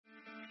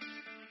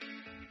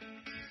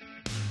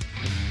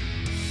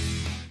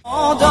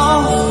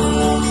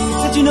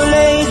C'est une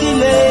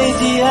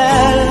lady,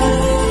 elle.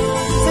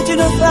 C'est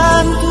une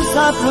femme tout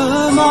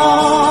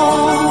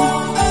simplement.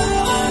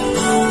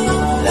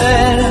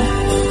 Elle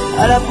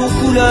a la peau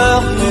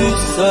couleur du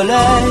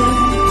soleil.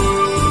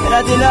 Elle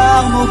a des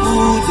larmes au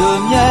goût de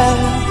miel.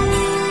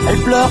 Elle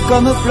pleure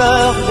comme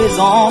pleurent les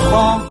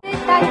enfants.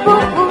 C'est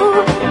pour vous,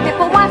 mais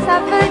pour moi ça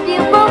veut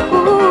dire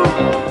beaucoup.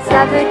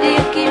 Ça veut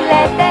dire qu'il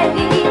était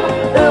libre,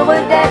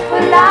 heureux d'être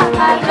là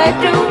malgré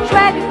tout.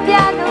 Jouait du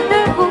piano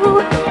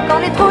debout, quand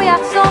les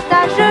trouillards sont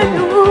à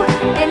genoux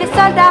et les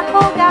soldats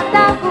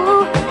regardent à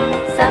vous.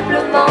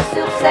 Simplement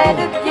sur ses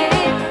deux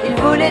pieds, il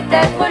voulait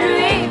être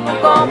lui, vous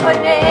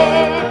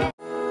comprenez.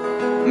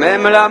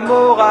 Même la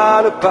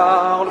morale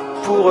parle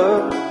pour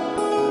eux.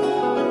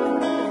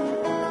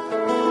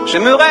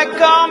 J'aimerais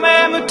quand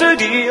même te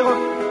dire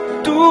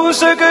tout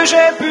ce que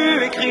j'ai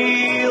pu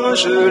écrire,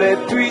 je l'ai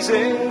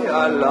puisé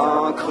à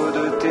l'encre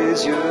de tes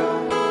yeux.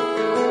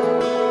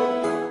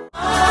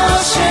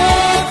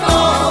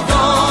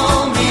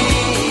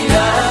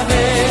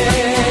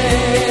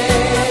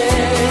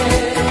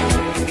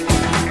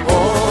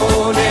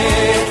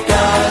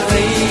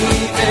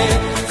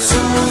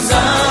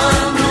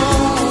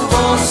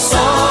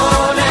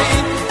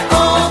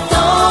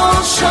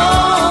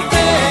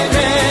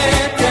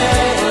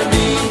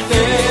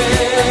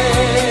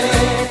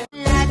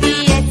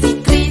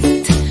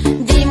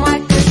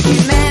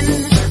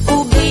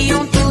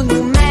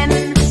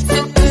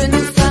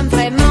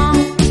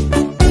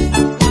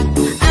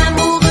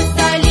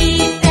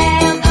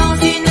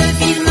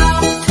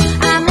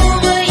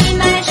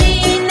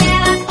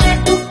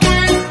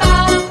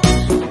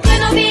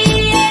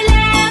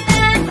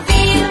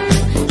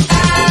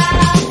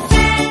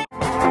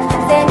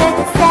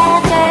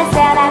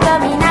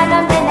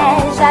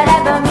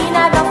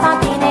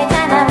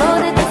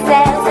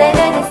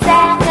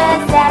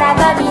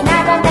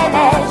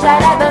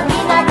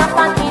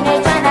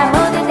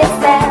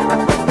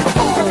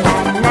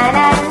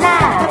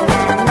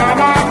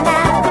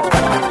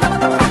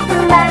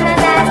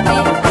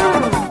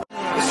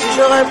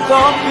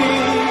 Tant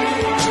pis,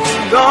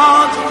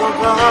 dans ton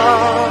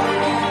bras,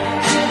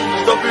 je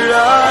dors plus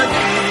la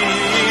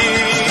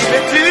nuit,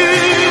 mais tu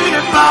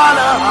n'es pas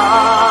là,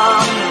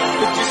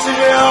 et tu sais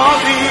j'ai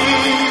envie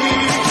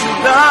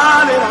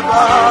d'aller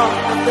là-bas,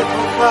 peut-être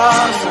en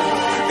face,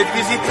 et de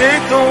visiter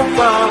ton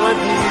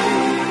paradis.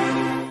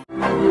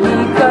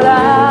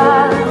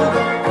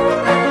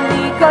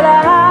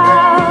 Nicolas,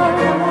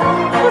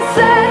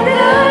 c'est de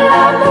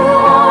l'amour,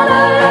 on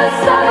ne le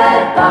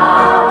savait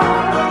pas.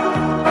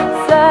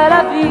 C'est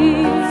la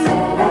vie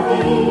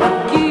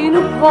qui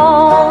nous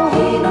prend,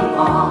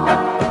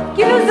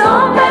 qui nous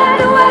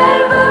emmène où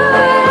elle veut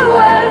et où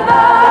elle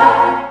va.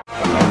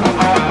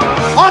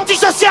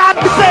 Antisocial,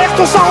 tu perds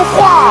ton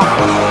sang-froid.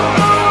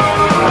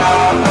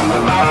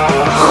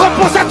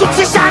 Repose à toutes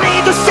ces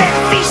années de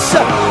service.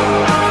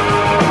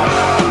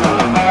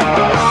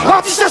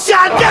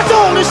 Antisocial,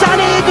 bientôt les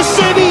années de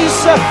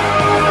sévices.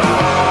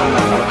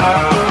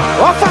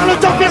 Enfin le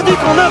temps perdu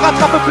qu'on ne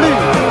rattrape plus.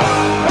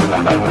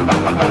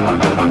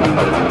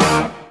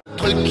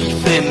 Truc qui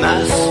fait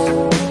masse,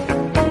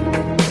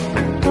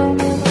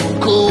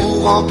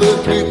 courant peut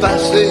plus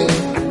passer.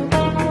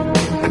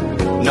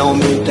 Non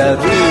mais t'as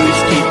vu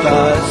ce qui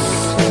passe,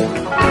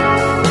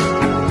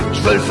 je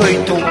veux le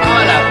feuilleton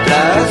à la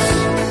place.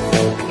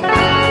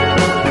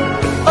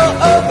 Oh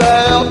oh,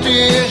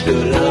 vertige de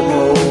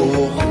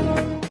l'amour.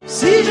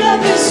 Si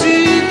j'avais su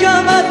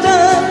qu'un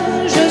matin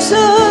je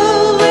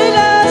serais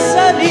la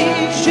salie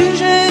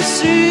jugée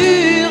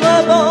sur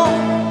un banc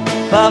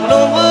par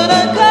l'ombre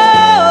d'un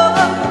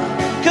corps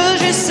que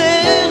j'ai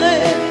serré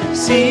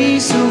si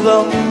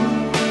souvent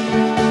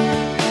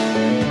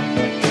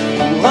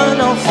pour un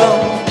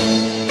enfant.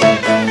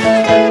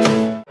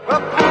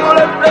 Pour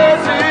le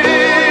plaisir,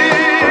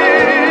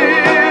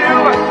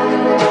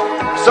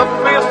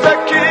 s'offrir ce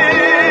qui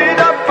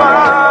n'a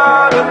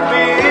pas de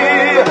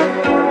prix,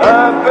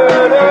 un peu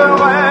de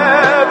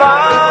rêve à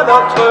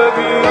notre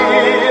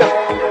vie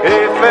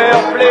et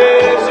faire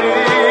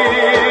plaisir.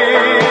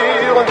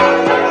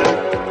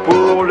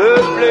 Pour le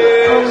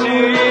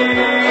plaisir.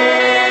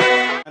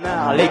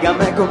 Les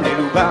gamins comme les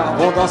loupards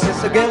vont danser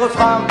ce gai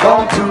refrain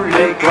dans tous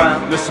les coins.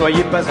 Ne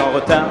soyez pas en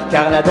retard,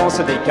 car la danse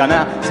des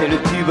canards, c'est le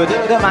tube de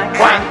demain.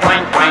 Coin,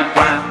 coin, coin,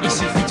 coin. Il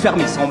suffit de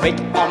fermer son bec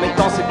en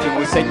mettant ses pieds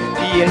au sec.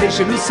 Pliez les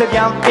genoux, c'est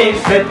bien, et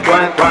faites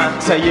coin, coin.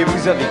 Ça y est,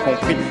 vous avez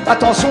compris.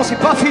 Attention, c'est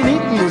pas fini,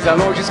 nous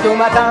allons jusqu'au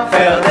matin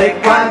faire des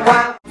coins,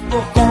 coins.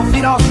 Pour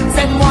confidence,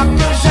 c'est moi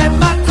que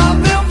j'aime à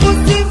travers vous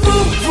si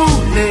vous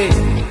voulez.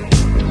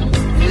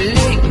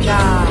 Les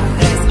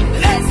caresses,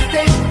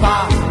 restez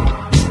pas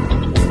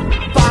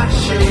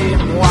chez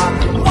moi.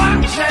 Moi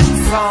j'aime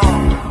sans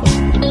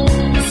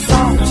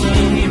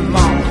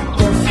sentiment.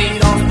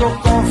 Confidence pour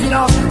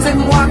confidence, c'est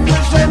moi que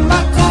j'aime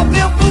à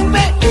travers vous,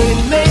 mais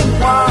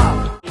aimez-moi.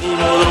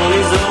 Dans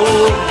les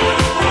eaux,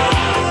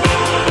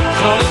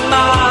 j'en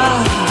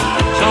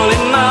ai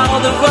marre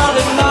de voir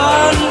des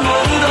mâles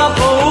de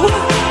drapeaux.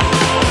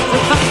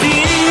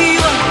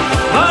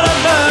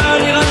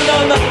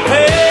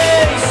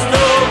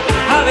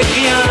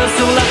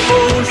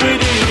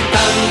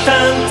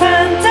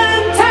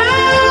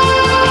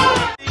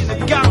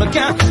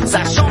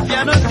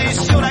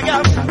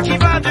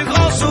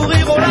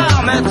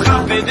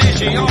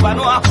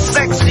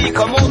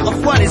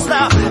 parfois les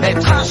stars,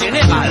 être un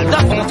général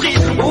d'infanterie,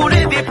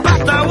 rouler des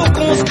patins aux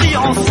conscrits,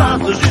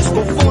 enceinte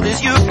jusqu'au fond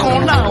des yeux,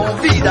 qu'on a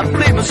envie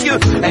d'appeler monsieur,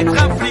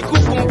 être un flic ou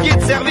pompier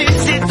de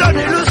service, et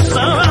donner le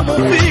sein à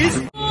mon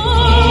fils.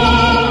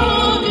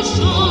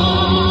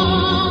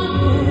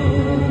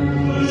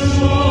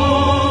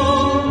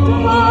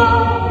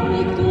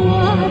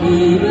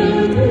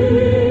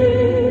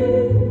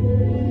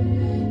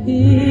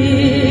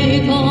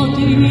 Et quand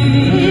tu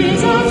es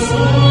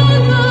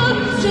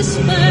absente,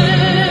 j'espère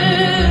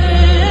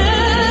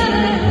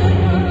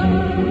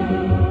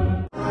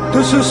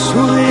de ce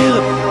sourire,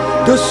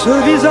 de ce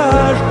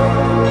visage,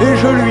 et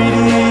je lui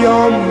dis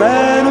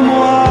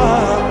emmène-moi.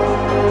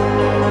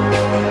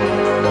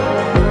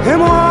 Et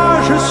moi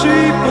je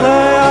suis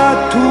prêt à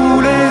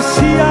tous les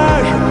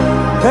sillages,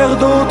 vers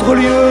d'autres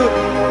lieux,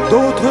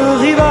 d'autres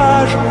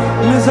rivages,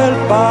 mais elle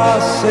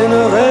passe et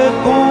ne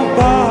répond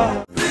pas.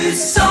 Plus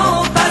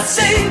sans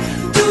passer,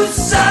 tout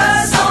ça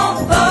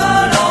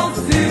s'envole en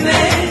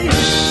fumée.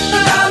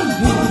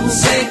 L'amour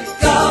c'est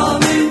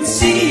comme une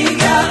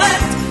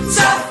cigarette,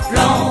 ça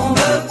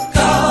flambe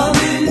comme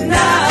une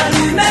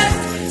allumette,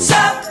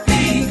 ça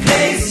pique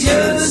les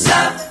yeux, ça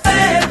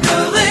fait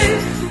pleurer,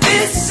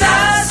 et ça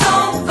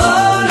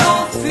s'envole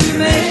en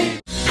fumée.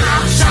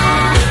 Argent,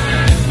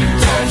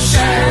 trop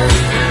cher,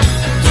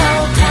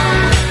 trop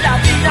grand, la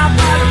vie n'a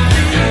pas le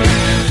prix.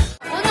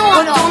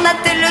 Retourne à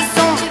tes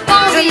leçons,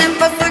 je n'aime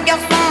pas ce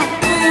garçon.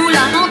 Ou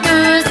la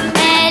menteuse,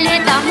 elle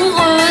est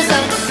amoureuse.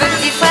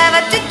 Petit frère,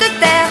 vas-tu te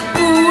taire?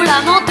 Ou la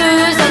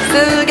menteuse,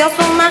 Ce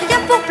garçon n'a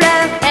rien pour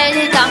plaire. elle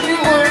est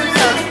amoureuse.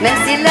 Même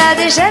s'il a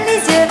déjà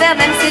les yeux verts,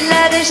 même s'il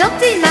a des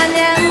gentilles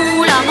manières.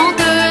 Ou la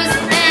menteuse,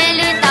 elle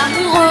est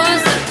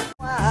amoureuse.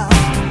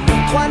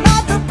 3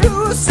 notes de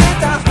blues,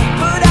 c'est un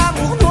peu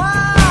d'amour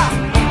noir.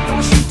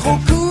 Quand je suis trop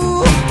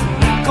court,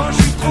 quand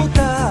je suis trop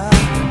tard,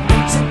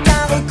 c'est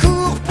un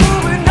recours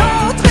pour une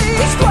autre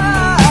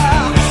histoire.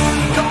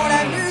 Quand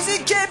la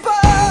musique est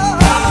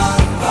bonne,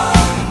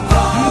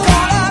 quand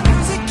la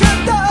musique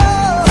est bonne.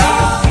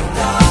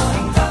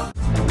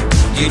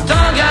 Du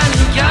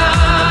Tanganyika,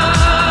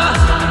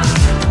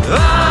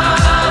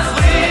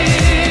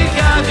 Afrique,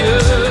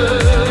 adieu.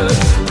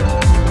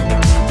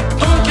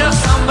 Ton cœur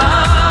s'en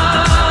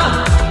bat,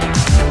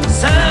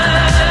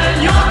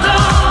 saigne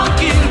autant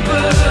qu'il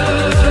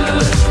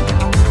peut.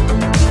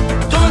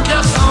 Ton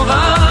cœur s'en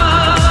va.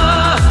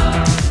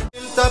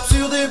 Il tape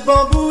sur des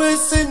bambous et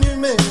c'est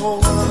numéro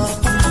 1.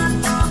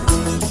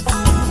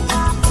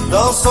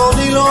 Dans son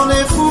île on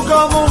est fou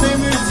comme on est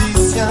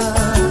musicien.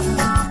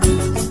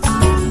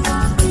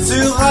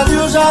 Sur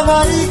Radio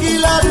Jamaïque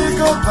il a des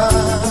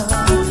copains.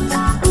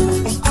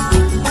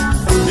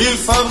 Il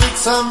fabrique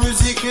sa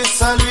musique et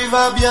ça lui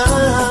va bien.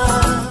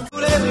 Tous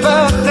les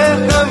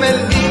parterres comme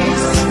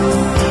Elvis.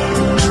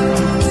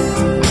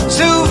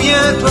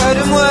 Souviens-toi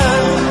de moi.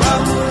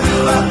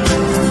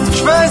 Je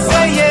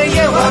faisais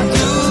yeah wap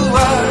do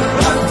wap.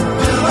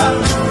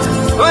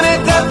 On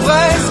était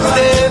presque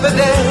des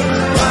vedettes.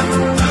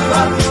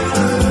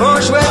 On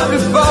jouait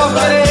plus fort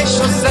que les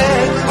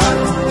chaussettes.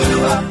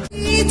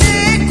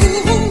 Des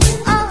gourous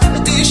à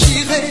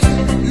déchirer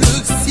le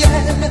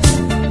ciel.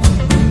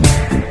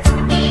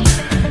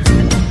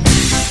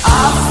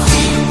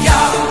 Africa,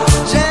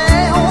 j'ai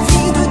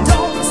envie de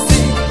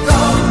danser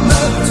comme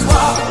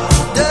toi,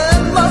 de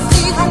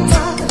m'offrir un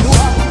tas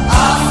noir.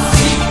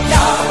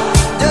 Africa,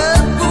 de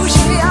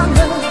bouger à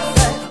me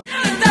faire.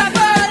 Ta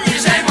folie,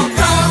 j'aime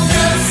encore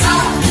que ça.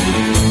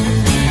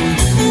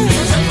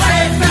 Je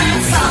préfère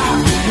ça.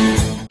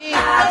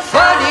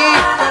 Folie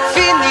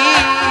finie,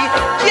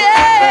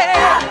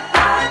 yeah.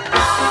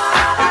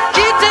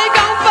 Quitter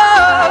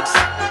Gangbox,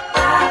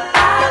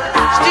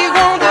 Steve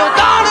Wonder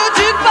dans le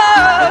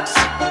jukebox.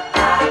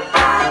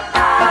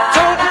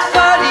 Ton coup de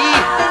folie,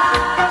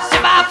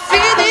 c'est pas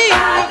fini.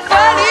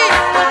 Folie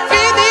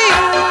finie,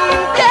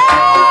 yeah.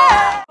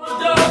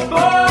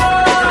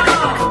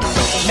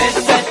 Mais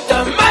cette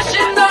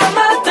machine dans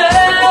ma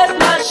tête,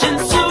 machine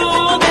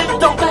sourde et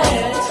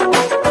tempête.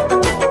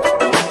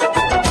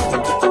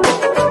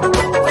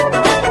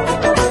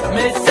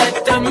 Mais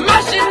cette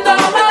machine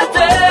dans ma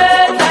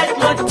tête,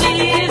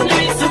 leitmotiv,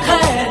 nuit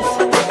secrète.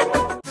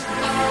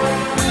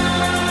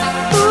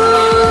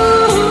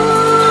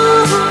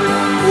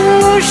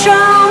 Le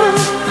charme,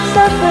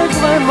 ça fait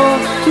vraiment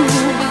tout.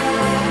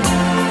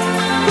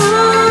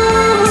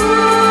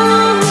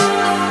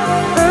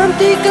 Un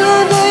petit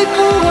clin d'œil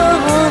pour un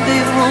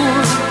rendez-vous.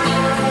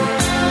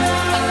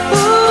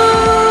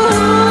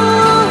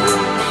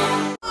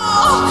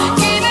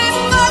 Qui n'est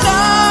pas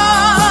là,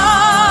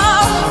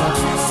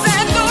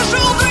 c'est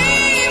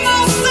aujourd'hui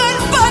mon seul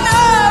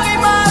bonheur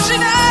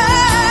imaginaire.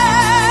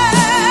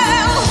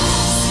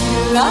 Si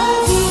la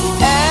vie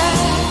est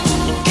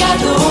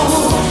cadeau,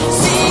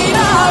 si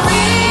la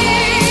vie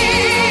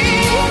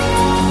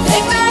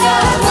est un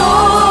cadeau.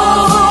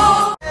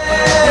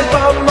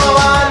 Bob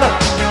Moran,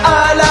 à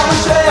la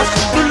recherche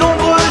de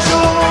l'ombre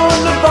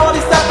jaune, le vent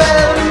des sapins.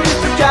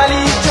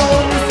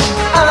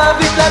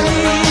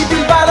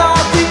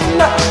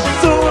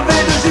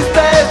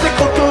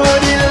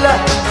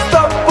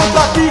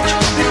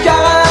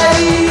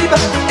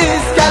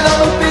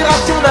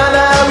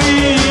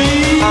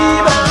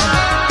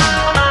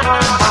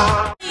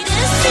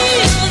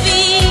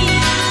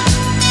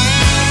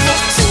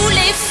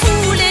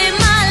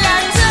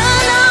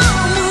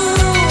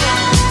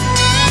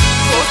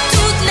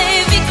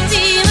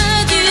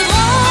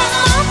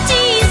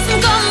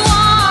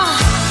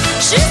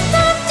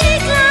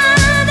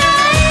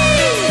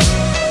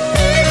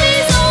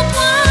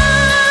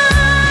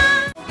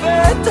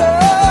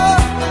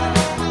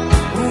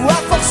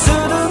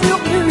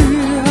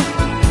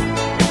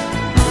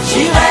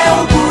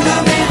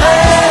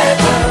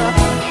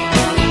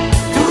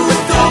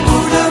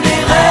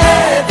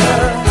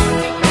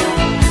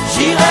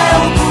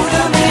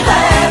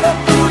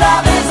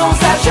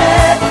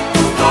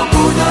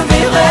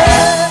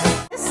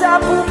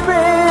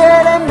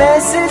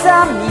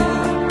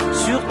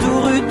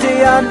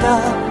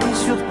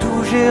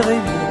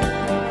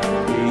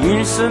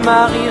 Il se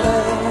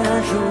marierait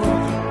un jour,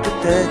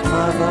 peut-être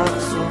à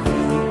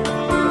Varsovie.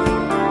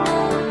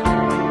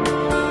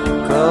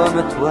 Comme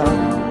toi,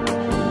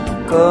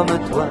 comme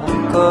toi,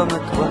 comme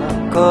toi,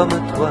 comme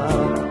toi.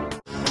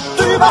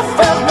 Tu vas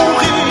faire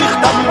mourir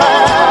ta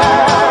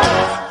mère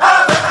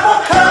avec mon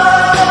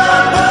cœur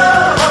de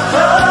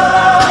rocker.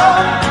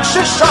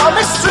 J'ai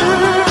jamais su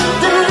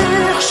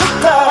dire je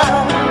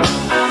t'aime.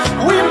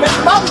 Oui mais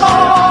maman,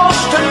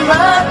 je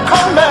t'aimais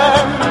quand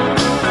même.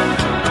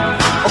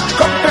 Oh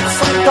comme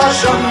personne t'a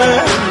jamais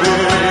aimé.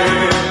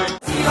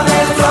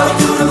 Ramène-toi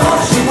tout le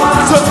monde chez moi.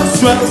 Ce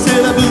soir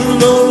c'est la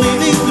boule au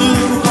lit.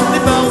 Les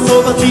parents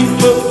sont partis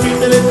pour plus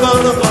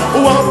téléphone. Ou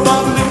en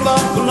bas les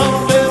bas pour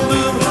l'enfer.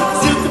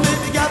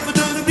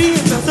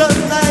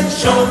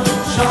 Chante,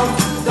 chante,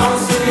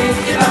 danse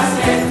et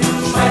basket,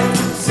 chouette,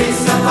 c'est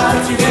sympa,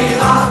 tu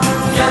verras.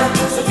 Viens,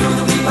 surtout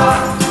n'oublie pas,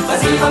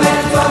 vas-y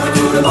ramène-toi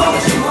tout le monde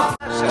chez moi.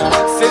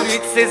 Celui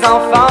de ses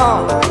enfants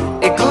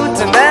écoute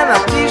même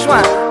un petit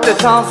joint de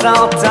temps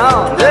en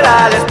temps. Ne la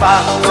laisse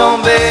pas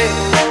tomber,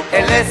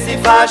 elle est si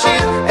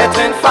fragile. Être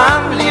une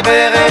femme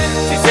libérée,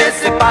 tu sais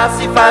c'est pas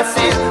si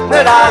facile. Ne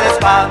la laisse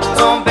pas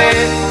tomber,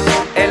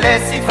 elle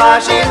est si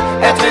fragile.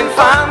 Être une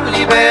femme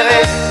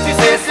libérée, tu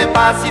sais c'est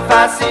pas si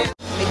facile.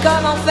 Mais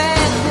comment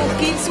faire pour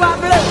qu'il soit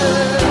bleu?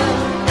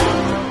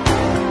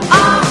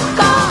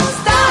 Encore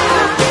ça,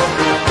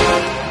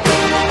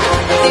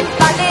 c'est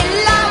pas des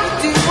larmes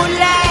tu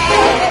voulais.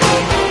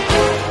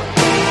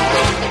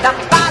 T'as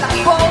pas la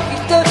peau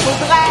qu'il te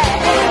faudrait,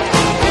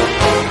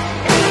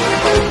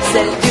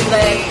 celle du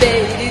vrai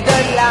pays de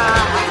là.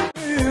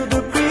 Mur de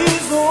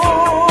prison,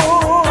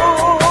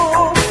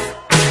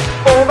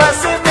 on va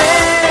s'aimer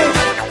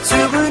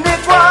sur une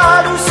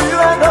étoile ou sur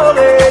un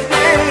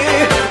oreiller.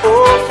 Au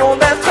fond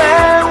d'un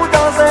train ou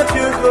dans un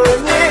vieux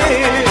grenier,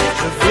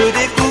 je veux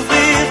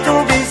découvrir ton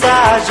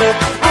visage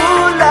pour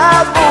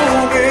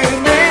l'amour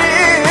aimé.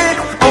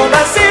 On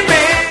va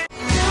s'aimer.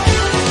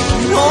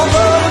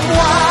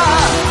 Envole-moi,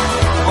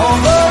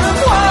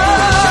 envole-moi,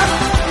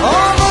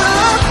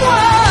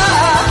 envole-moi,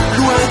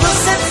 loin de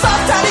cette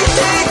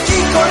fatalité qui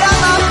colle à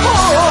ma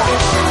peau.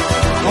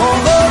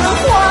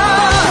 Envole-moi,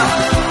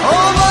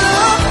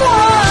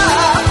 envole-moi,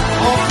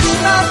 remplis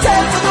ma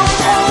tête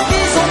d'autres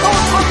horizons,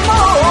 d'autres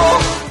mots.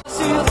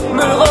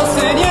 Me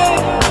renseigner,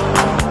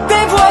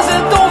 tes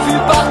voisins t'ont vu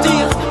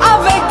partir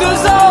avec deux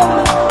hommes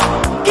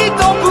qui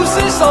t'ont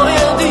poussé sans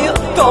rien dire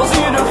dans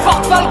une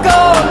Ford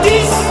Falcon.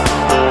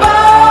 Disparu,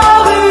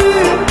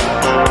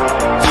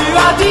 tu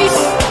as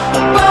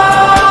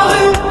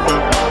disparu,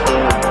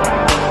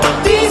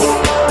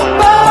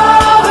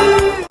 disparu.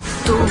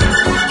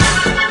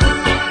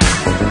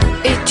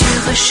 Et tu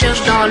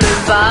recherches dans le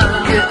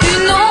vague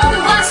une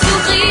ombre, un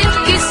sourire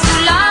qui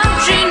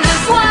soulage, une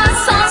voix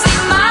sans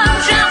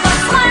image, un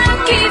refrain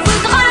qui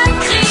voudra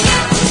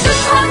crier de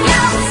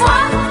première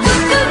fois, de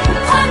toute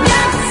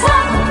première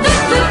fois, de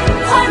toute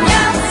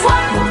première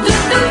fois, de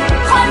toute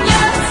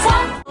première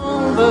fois.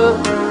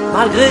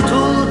 Malgré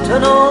toutes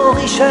nos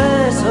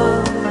richesses,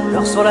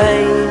 leur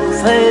soleil nous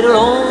fait de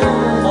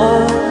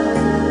l'ombre.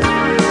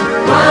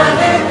 Loin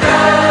des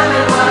cœurs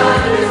et loin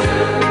des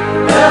yeux,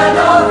 de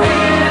nos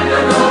villes, de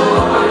nos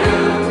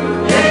lieux,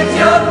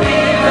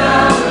 l'Éthiopie peu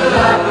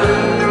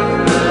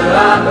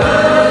à peu.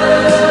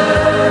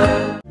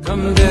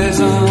 Comme des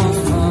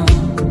enfants,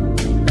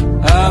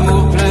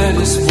 amour plein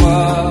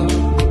d'espoir,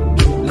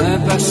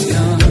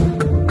 impatient,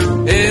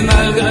 et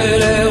malgré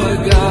les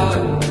regards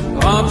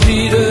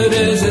remplis de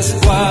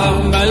désespoir,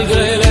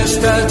 malgré les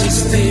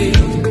statistiques,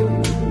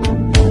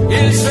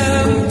 ils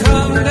s'aiment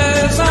comme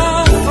des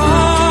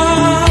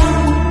enfants.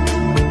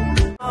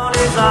 On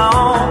les a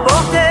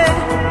emportés,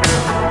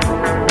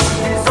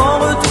 ils ont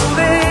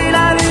retrouvé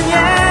la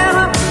lumière,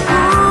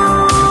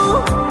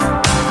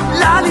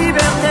 la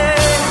liberté.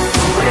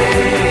 Ohé,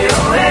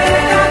 ohé,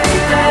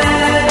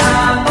 capitaine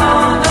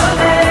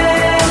abandonné.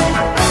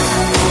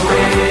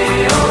 Ohé,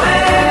 ohé,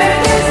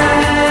 des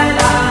ailes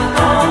à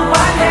ton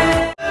poignet.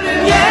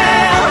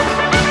 Lumière,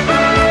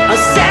 un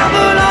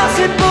cerf-volant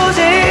s'est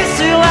posé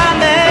sur la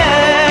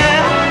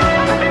mer.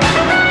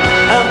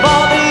 Un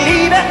vent de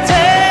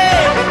liberté,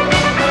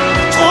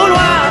 trop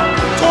loin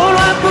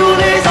pour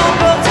les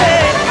emporter.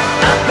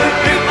 Un peu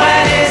plus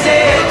près des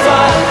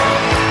étoiles,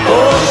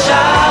 au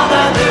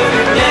jardin de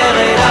lumière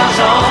et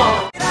d'argent.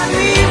 La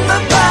nuit me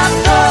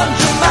pardonne,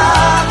 je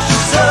marche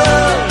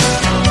seul,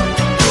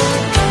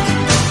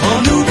 en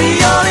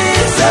oubliant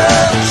les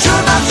heures. Je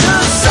marche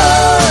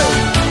seul,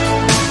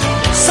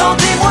 sans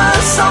témoin,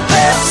 sans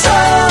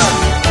personne,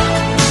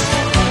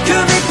 que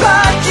mes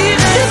pas qui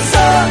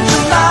résonnent. Je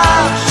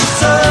marche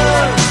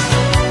seul,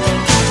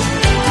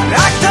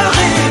 acteur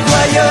et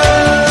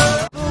voyeur.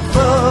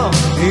 Fort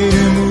et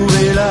l'humour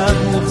et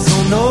l'amour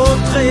sont nos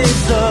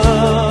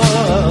trésors.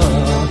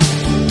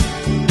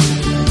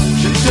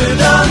 Je te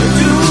donne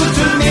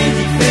toutes mes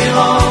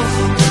différences,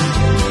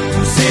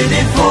 tous ces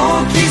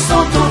défauts qui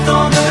sont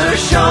autant de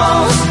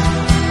chance.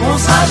 On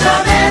sera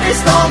jamais des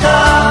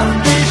standards,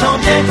 des gens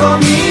bien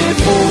comme il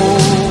faut.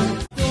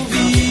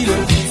 Ville,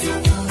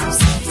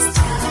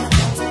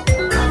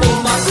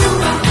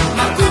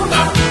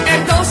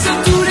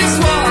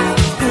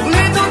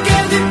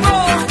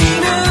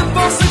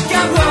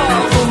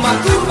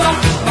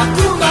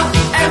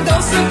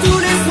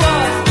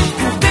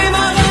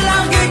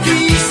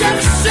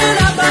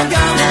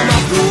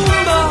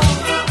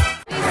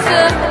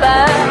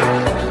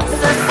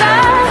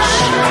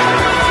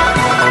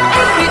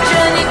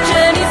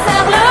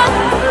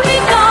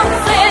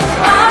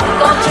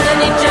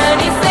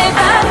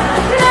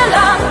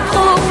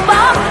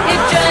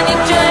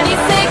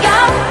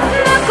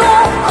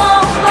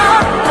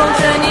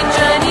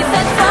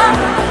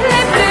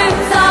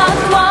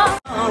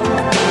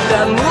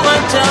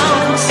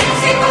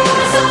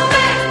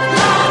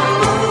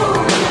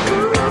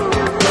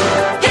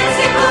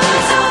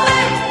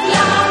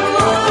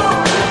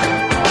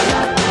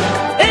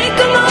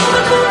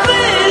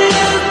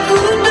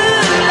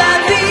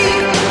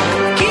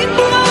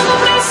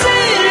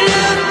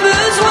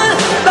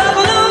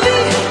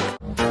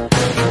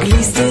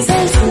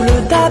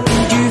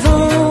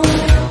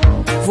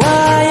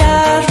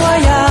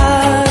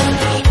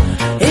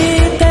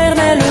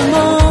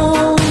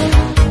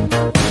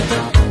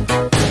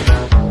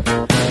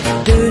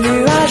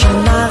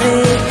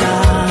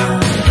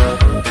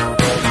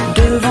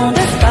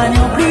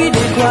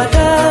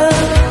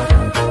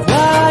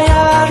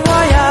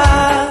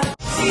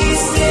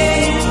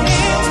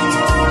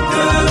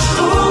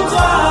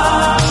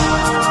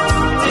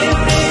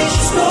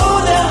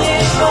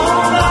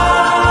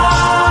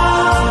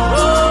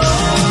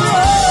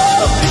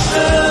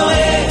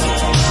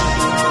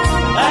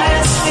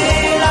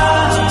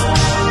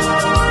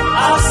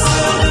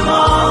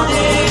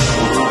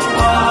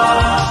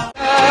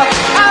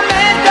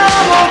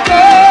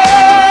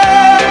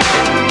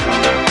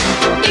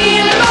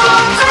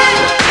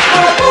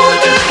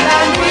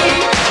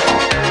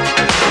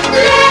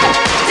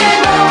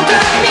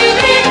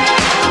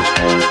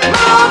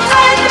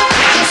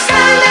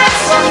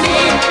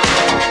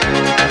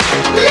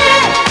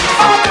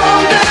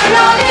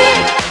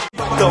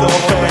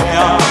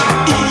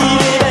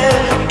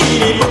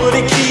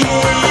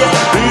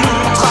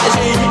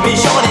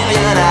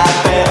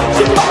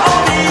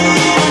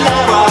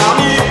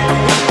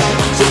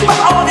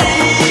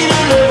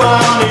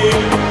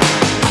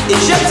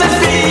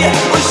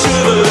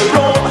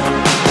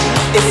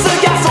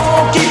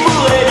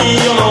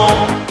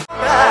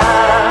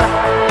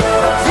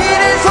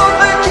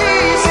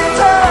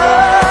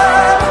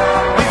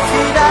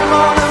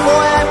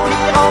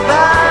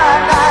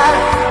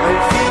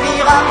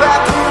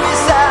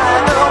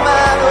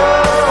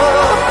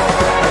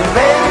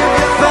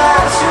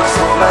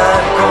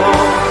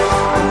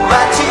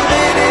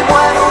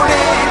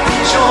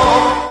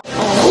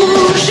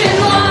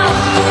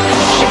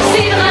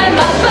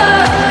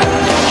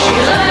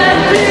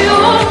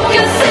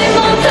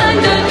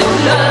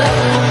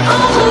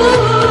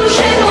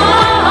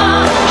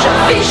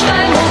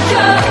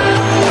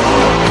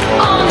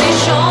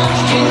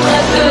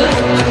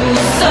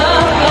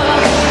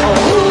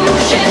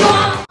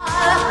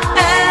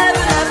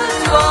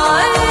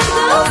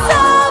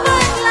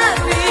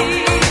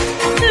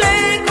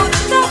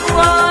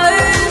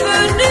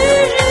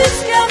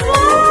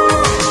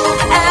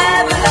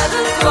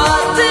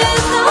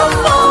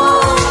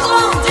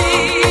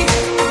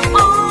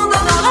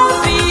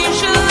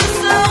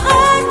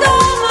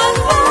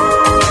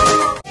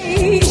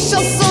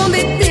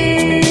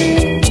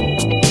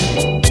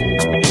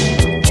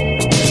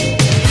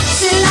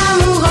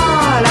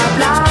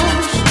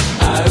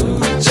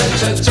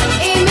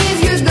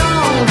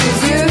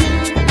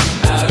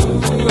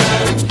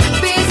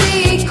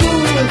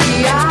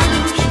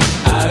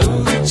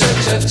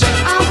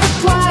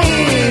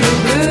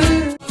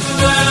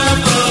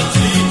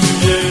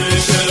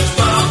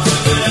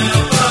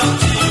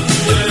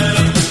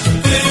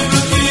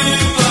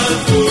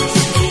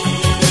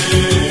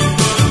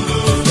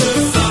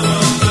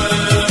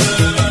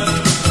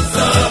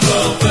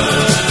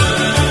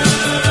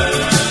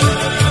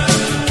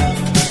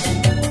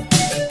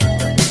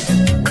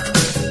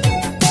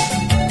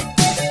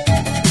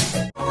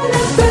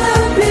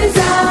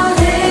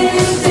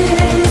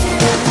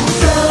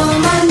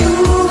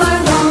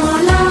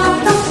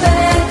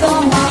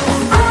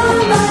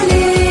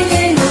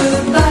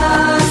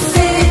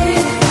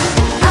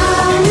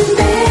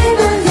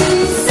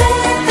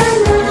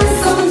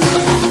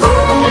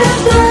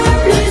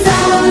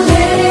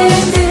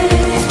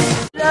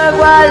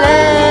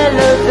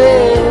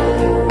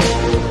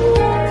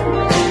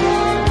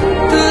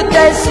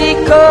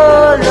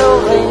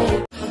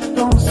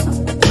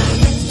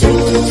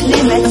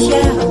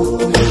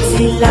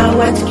 la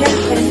ouate qu'elle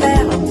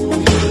préfère,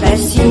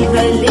 passive,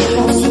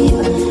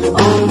 défensive,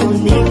 en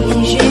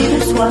négligé de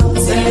soi.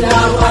 C'est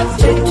la ouate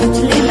de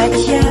toutes les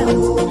matières,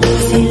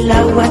 c'est la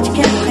ouate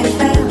qu'elle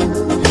préfère,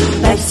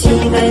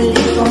 passive,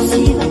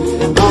 défensive,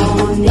 en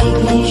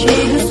négligé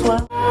de soi.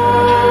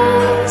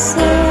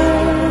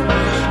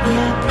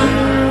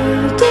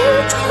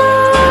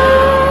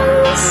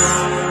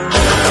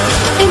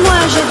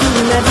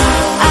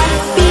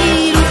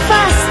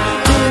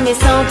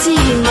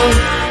 Sentiments,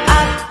 à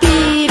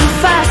pile ou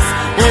face,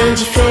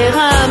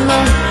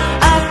 indifféremment,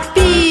 à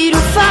pile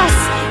ou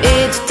face,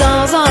 et de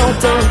temps en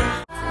temps.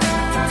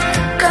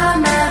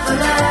 Comme un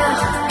voleur,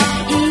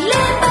 il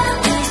est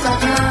parti sans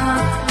toi.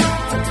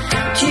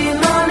 Tu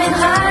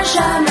m'emmèneras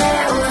jamais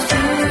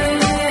au-dessus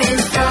et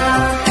ça.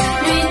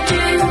 Lui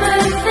tu me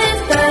fais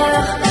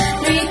peur,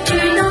 lui tu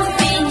n'en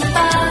finis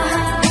pas.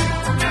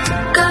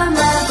 Comme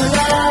un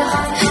voleur,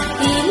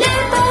 il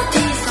est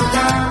parti sans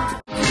toi.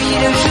 Puis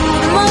le jour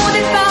de mon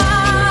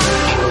départ,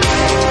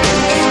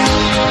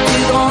 tu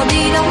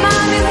grandis dans ma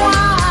mémoire.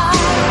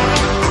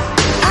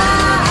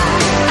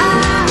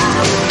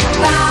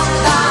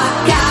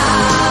 Babaka,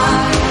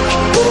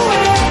 où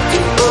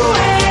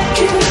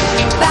es-tu,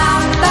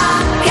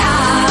 Babaka,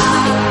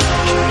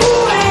 où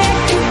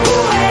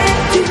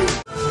es-tu,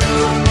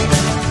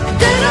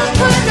 de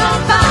notre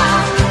pas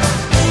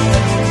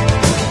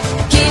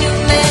qui nous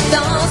met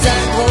dans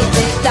un gros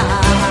état.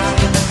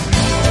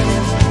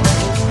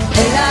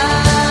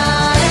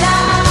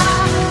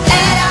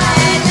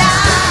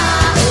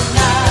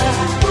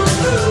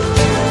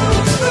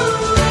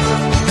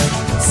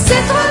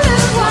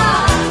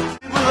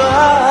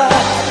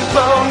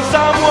 Pense à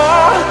moi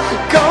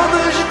comme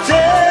je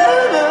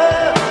t'aime,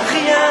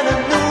 rien ne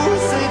nous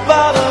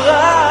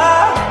séparera,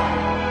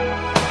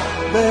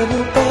 même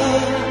pas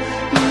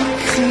une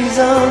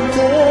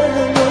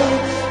chrysanthème,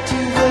 tu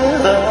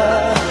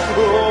verras,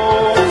 on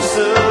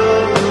se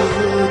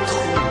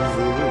retrouvera.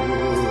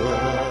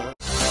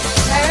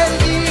 Elle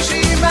dit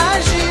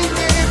j'imagine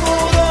des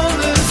mots dans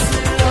le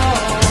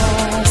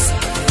silence,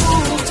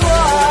 pour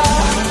toi,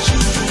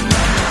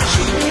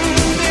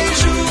 des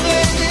jours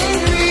et des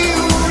nuits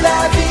où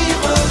la vie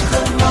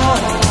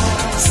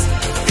recommence,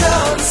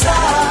 comme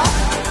ça,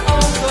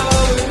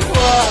 encore une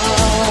fois.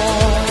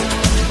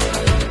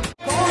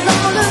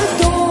 Pendant le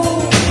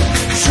dos,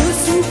 je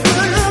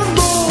souffle le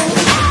mot.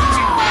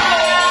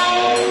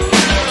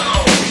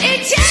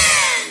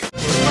 Etienne!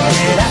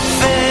 Elle a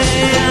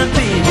fait un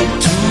bébé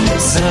toute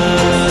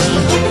seule.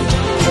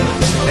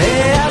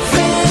 Elle a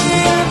fait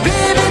un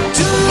bébé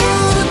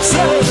toute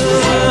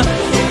seule.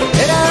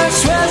 Elle a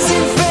choisi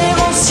de faire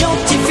en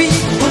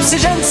scientifique pour ses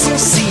jeunes son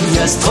signe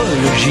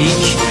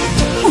astrologique.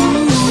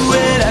 Ouh,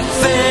 elle a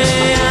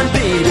fait un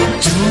bébé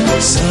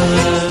toute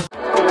seule.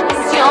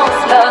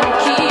 Science, l'homme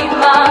qui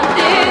m'a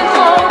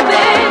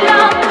dérobé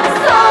l'âme,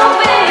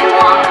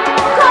 sauvez-moi.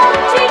 Quand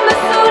il me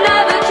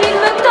soulève, qu'il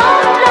me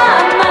tend la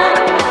main,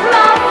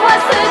 ma voix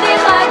se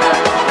dérague,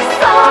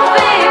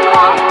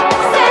 sauvez-moi.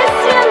 Ses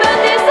yeux me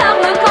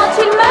désarment quand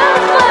il me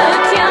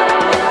retient,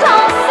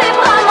 quand ses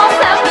bras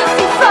m'encerclent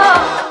si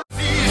fort.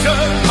 Si je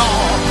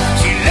mens,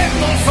 si les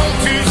monts sont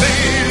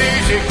usés,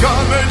 légers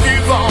comme du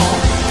vent,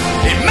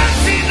 et même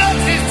si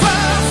notre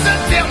histoire se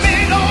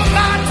termine au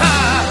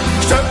matin,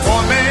 je te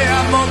promets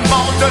un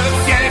moment de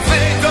fièvre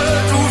et de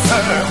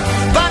douceur,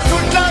 pas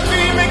toute la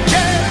vie mais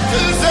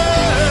quelques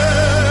heures.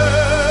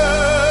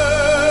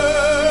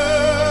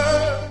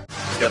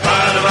 Y'a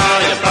pas de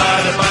mal, y'a pas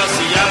de mal,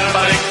 s'il y a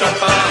pas les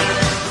copains.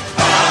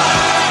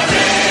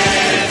 Allez,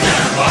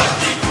 viens voir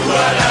petit coup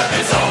à la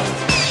maison.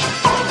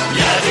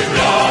 Y'a du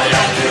blanc,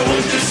 y'a du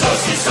rouge, du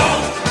saucisson.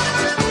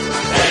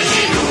 Et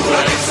Gilou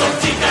avec son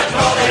petit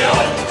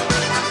accordéon.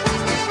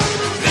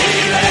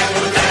 Vive les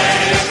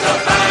bouteilles, les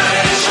copains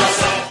et les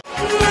chansons.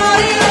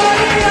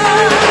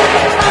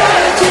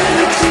 Tu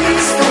me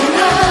tristes ton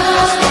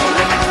âme,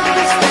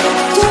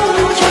 ton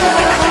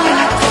cœur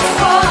a plus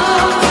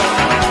fort.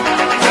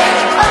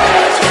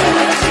 Tu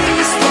me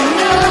tristes ton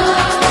âme,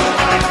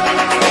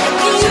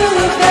 je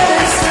me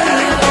baisse le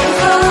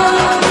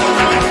ventre,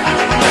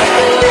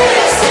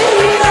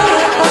 laissez-la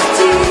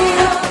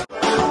partir.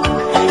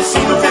 Si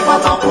nous t'es pas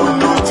temps pour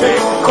nous t'es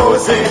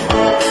causé,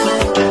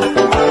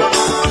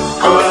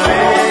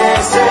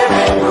 connaissez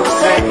nous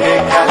t'es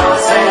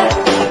cadencé.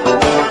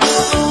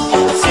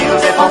 Si nous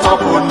t'es pas temps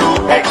pour nous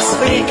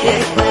expliquer,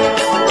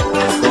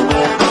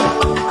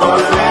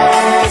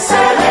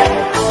 connaissez-les.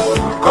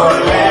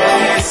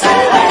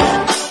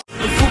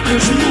 Faut que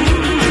je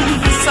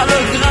m'ouvre, ça le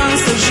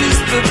grince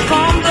juste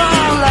pendant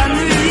la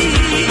nuit.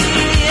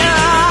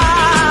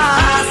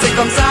 Ah, c'est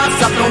comme ça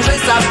plonge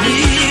et ça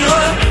vire.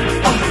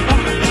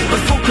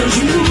 Faut que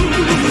je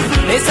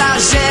m'ouvre, et ça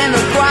gêne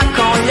quoi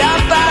quand y a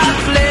pas de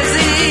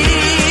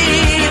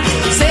plaisir.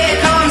 C'est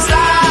comme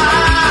ça.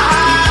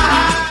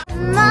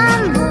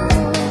 Maman,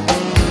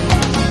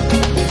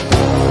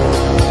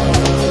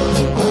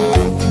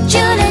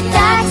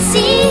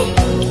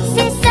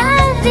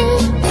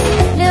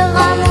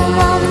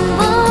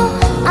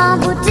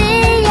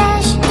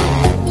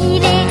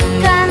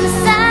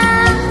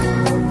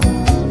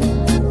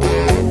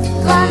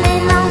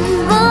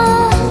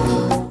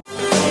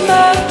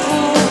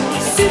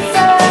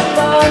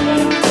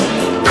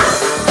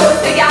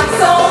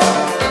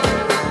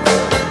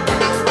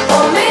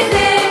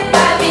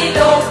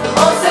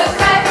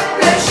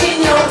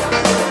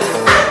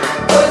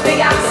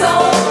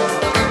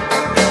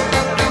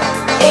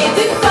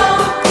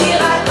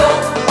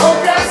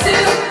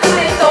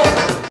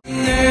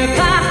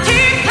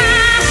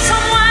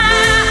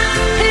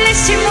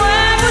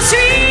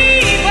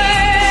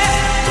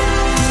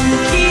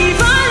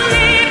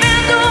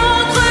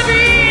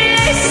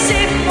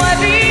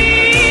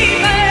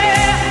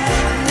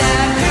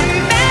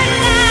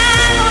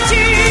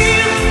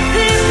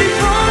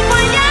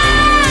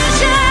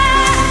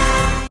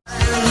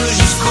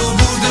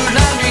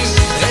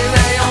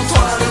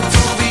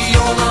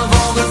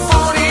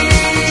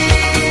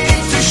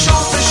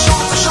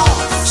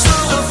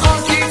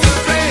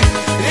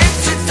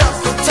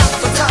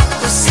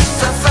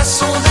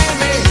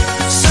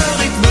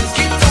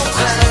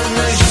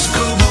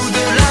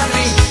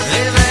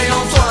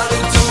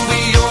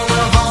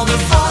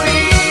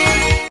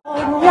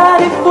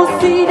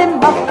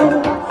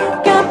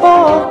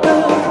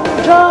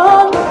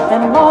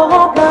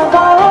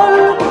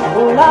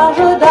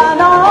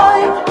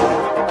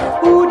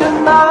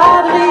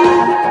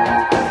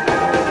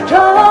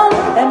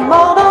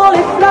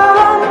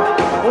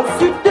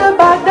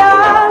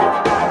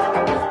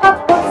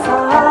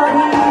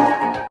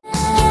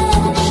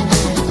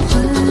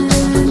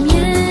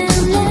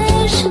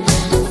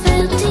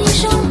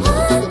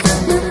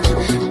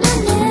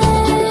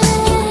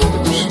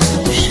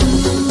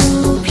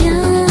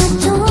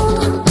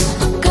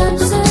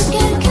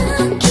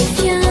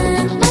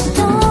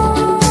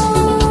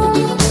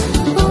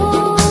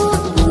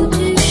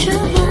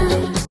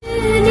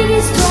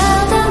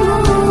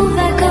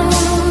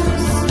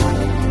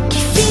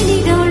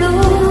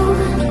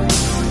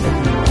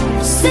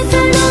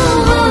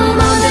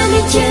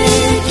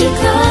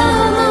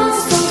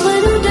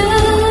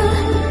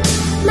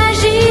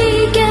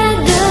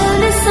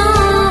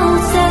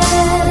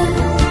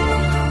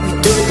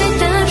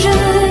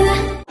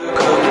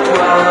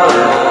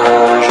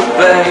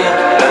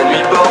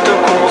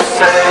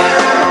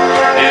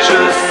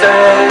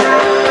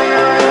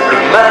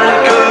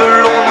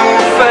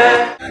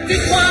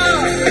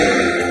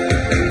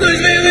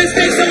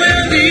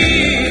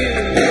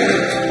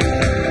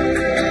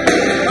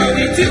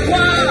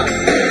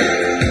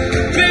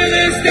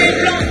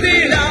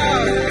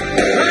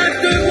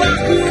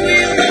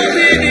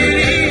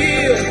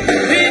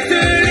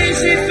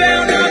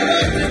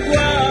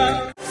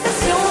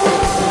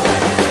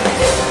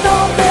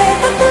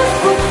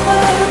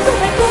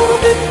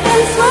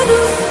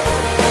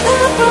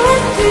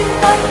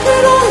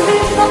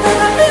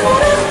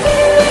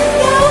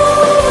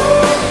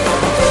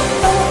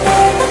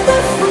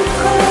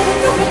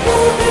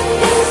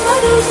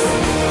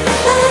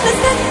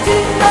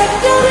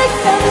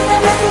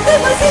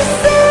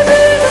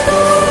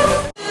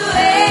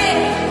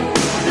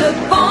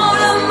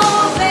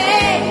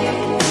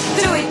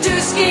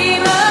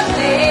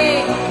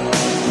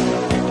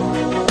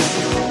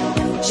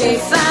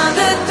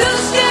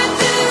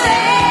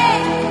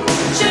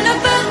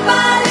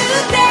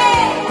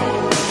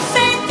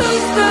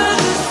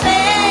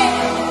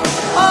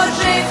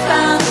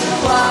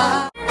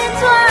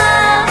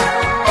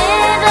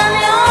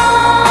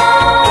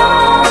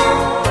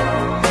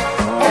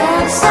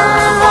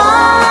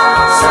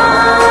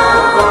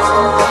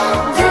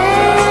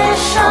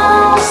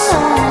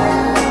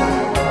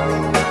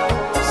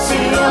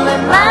 comme un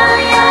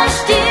mariage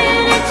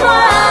d'une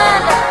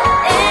étoile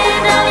et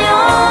d'un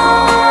lion.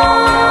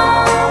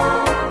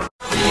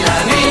 La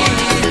nuit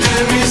de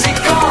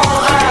musique en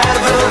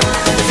rêve,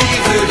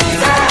 vive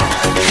l'hiver,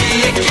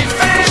 crier qu'il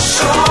fait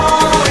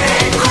chaud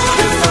et coup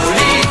de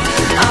folie,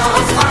 un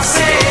refrain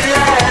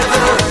s'élève,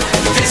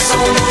 des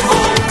sons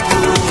nouveaux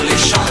pour les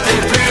chanter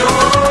plus haut.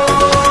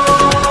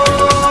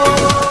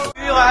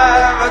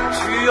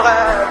 Tu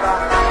rêves,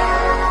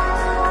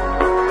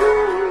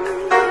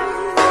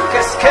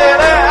 qu'est-ce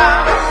qu'elle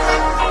aime,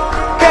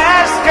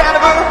 qu'est-ce qu'elle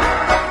veut,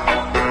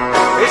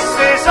 et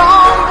ces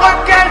ombres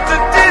qu'elle te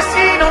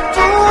dessine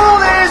autour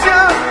des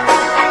yeux,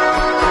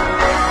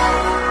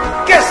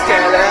 qu'est-ce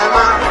qu'elle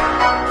aime.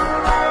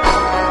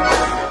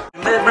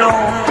 Mais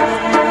blonde,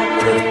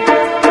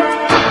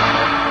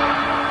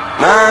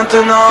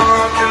 maintenant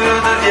que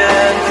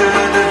deviennent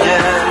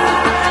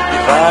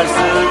les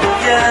valses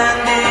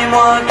deviennent,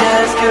 dis-moi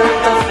qu'est-ce que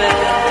t'as fait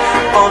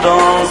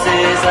pendant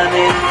ces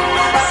années.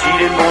 Si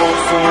les mots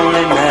sont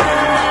les mêmes,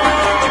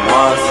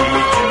 dis-moi si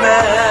tu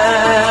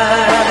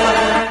m'aimes.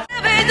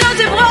 J'avais dans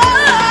tes bras,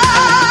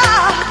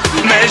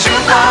 Mais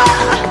joue pas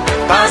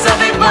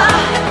avec moi,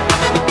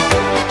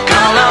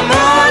 quand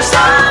l'amour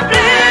ça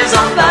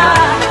plaisante pas.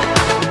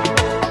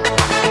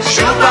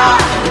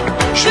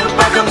 Joue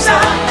pas comme ça.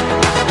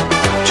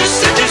 Tu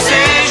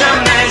sais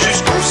jamais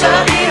jusqu'où ça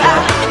ira.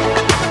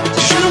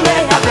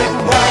 Jouais avec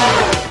moi.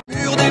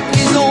 Mur des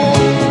prisons,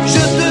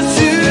 je te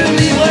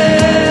survivrai.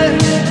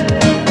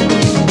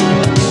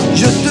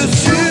 Je te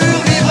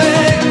survivrai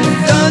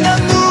d'un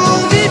amour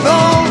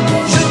vivant.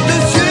 Je te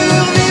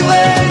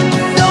survivrai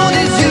dans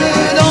des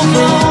yeux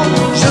d'enfant.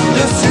 Je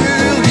te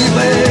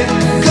survivrai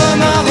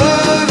comme un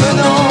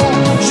revenant.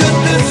 Je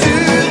te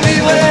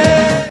survivrai.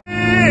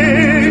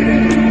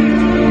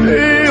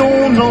 Et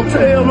on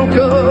enterre nos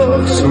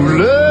corps sous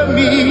le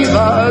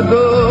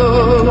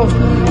mirador.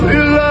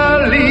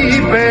 La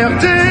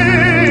liberté,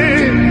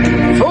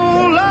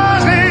 faut la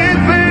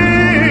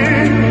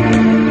rêver.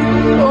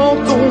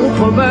 Quand on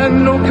promène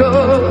nos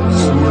corps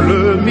sous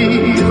le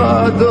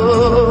mirador.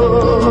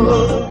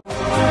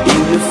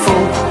 Il ne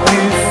faut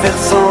plus faire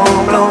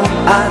semblant.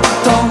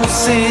 Attends,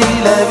 c'est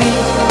la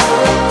vie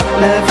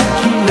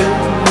qui le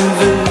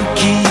veut,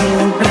 qui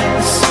nous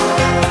blesse.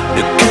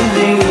 Le cœur et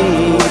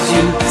les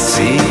yeux,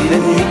 c'est la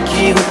nuit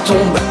qui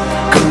retombe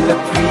comme la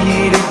pluie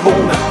et les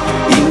bombes.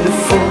 Il ne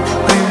faut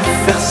plus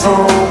faire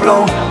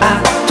semblant.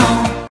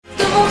 Attends.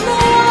 de mon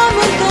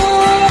âme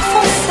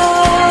d'enfant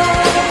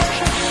sage,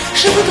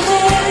 je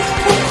voudrais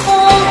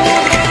comprendre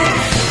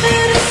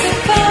et laisser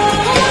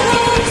parler.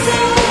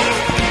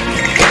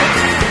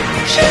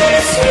 Je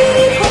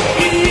suis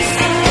complice,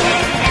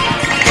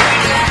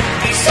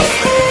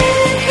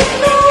 souffrir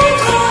qu'une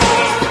autre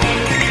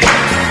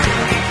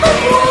en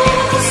moi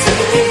se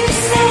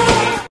glisse.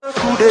 Un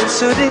coup d'elle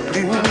se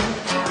déplume,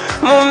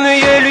 mon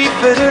œil lui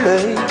fait de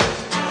l'œil.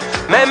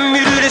 Même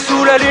ululer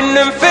sous la lune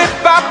ne me fait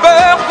pas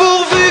peur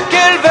pourvu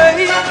qu'elle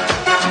veille.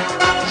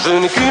 Je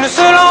n'ai qu'une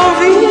seule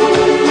envie,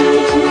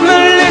 me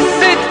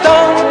laisser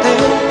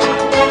tenter.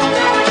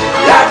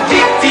 La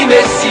victime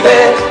est si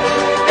belle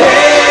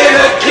et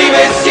le crime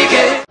est si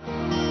gai.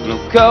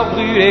 Nos corps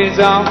brûlés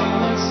ensemble.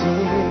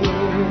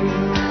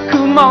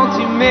 Comment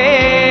tu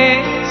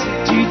m'aimes si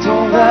tu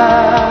t'en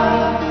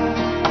vas?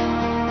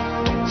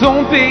 Ton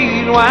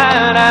pays loin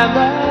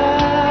là-bas,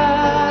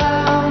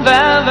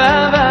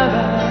 va.